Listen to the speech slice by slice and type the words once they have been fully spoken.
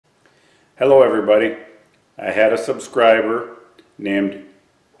Hello everybody. I had a subscriber named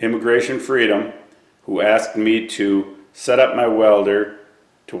Immigration Freedom who asked me to set up my welder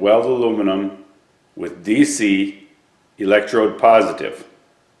to weld aluminum with DC electrode positive.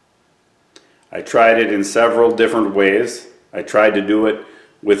 I tried it in several different ways. I tried to do it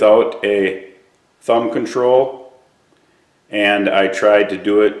without a thumb control, and I tried to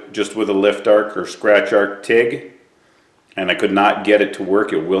do it just with a lift arc or scratch arc TIG, and I could not get it to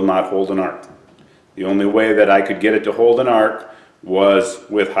work. It will not hold an arc. The only way that I could get it to hold an arc was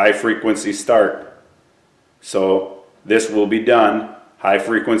with high frequency start. So this will be done high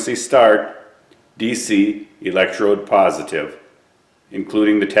frequency start, DC electrode positive,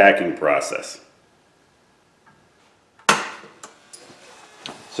 including the tacking process.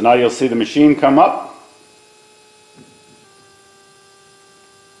 So now you'll see the machine come up,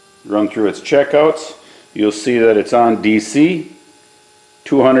 run through its checkouts. You'll see that it's on DC,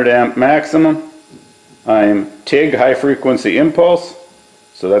 200 amp maximum. I'm TIG, high frequency impulse,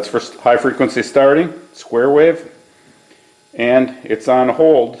 so that's for high frequency starting, square wave. And it's on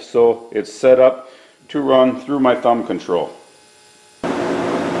hold, so it's set up to run through my thumb control.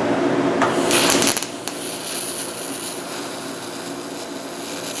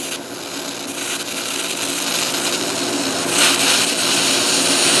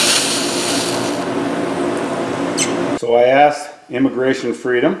 So I asked Immigration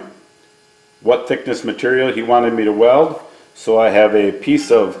Freedom what thickness material he wanted me to weld. So I have a piece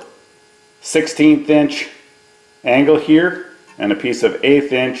of 16th inch angle here and a piece of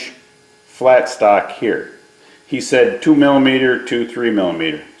 1/8 inch flat stock here. He said 2mm to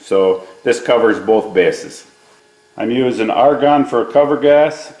 3mm, so this covers both bases. I'm using argon for a cover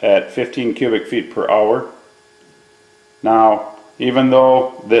gas at 15 cubic feet per hour. Now, even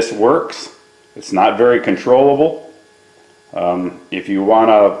though this works, it's not very controllable. If you want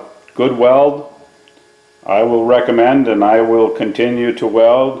a good weld, I will recommend and I will continue to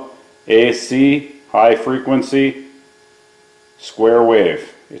weld AC, high frequency, square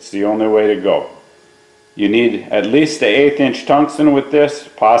wave. It's the only way to go. You need at least an 1/8 inch tungsten with this,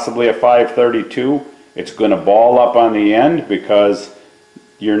 possibly a 532. It's going to ball up on the end because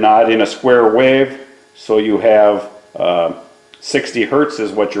you're not in a square wave, so you have 60 hertz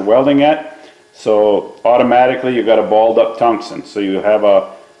is what you're welding at. So automatically you got a balled up tungsten, so you have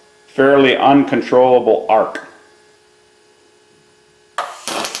a fairly uncontrollable arc.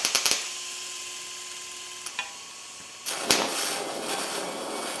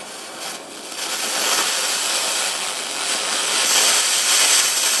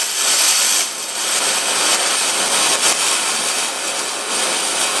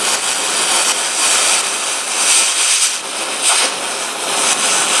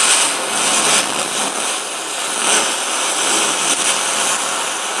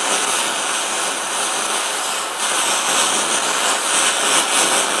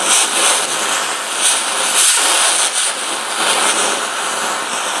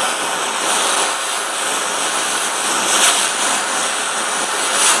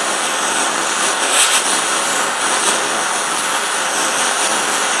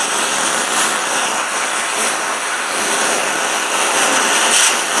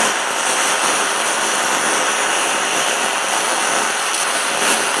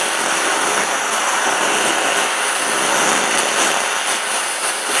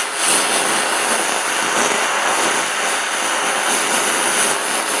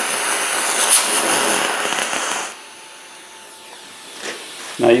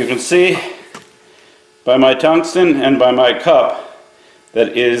 Now you can see by my tungsten and by my cup that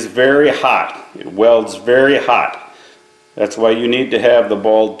it is very hot. It welds very hot. That's why you need to have the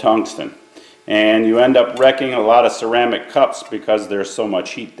balled tungsten. And you end up wrecking a lot of ceramic cups because there's so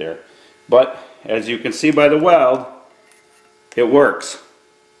much heat there. But as you can see by the weld, it works.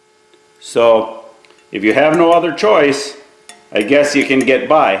 So if you have no other choice, I guess you can get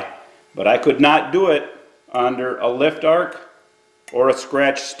by. But I could not do it under a lift arc or a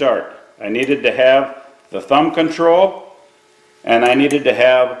scratch start. I needed to have the thumb control, and I needed to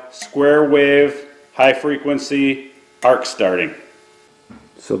have square wave, high frequency arc starting.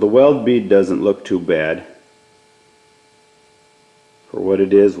 So the weld bead doesn't look too bad for what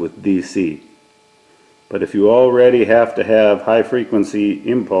it is with DC. But if you already have to have high frequency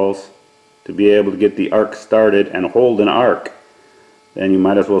impulse to be able to get the arc started and hold an arc, then you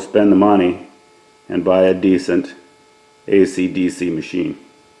might as well spend the money and buy a decent AC/DC machine.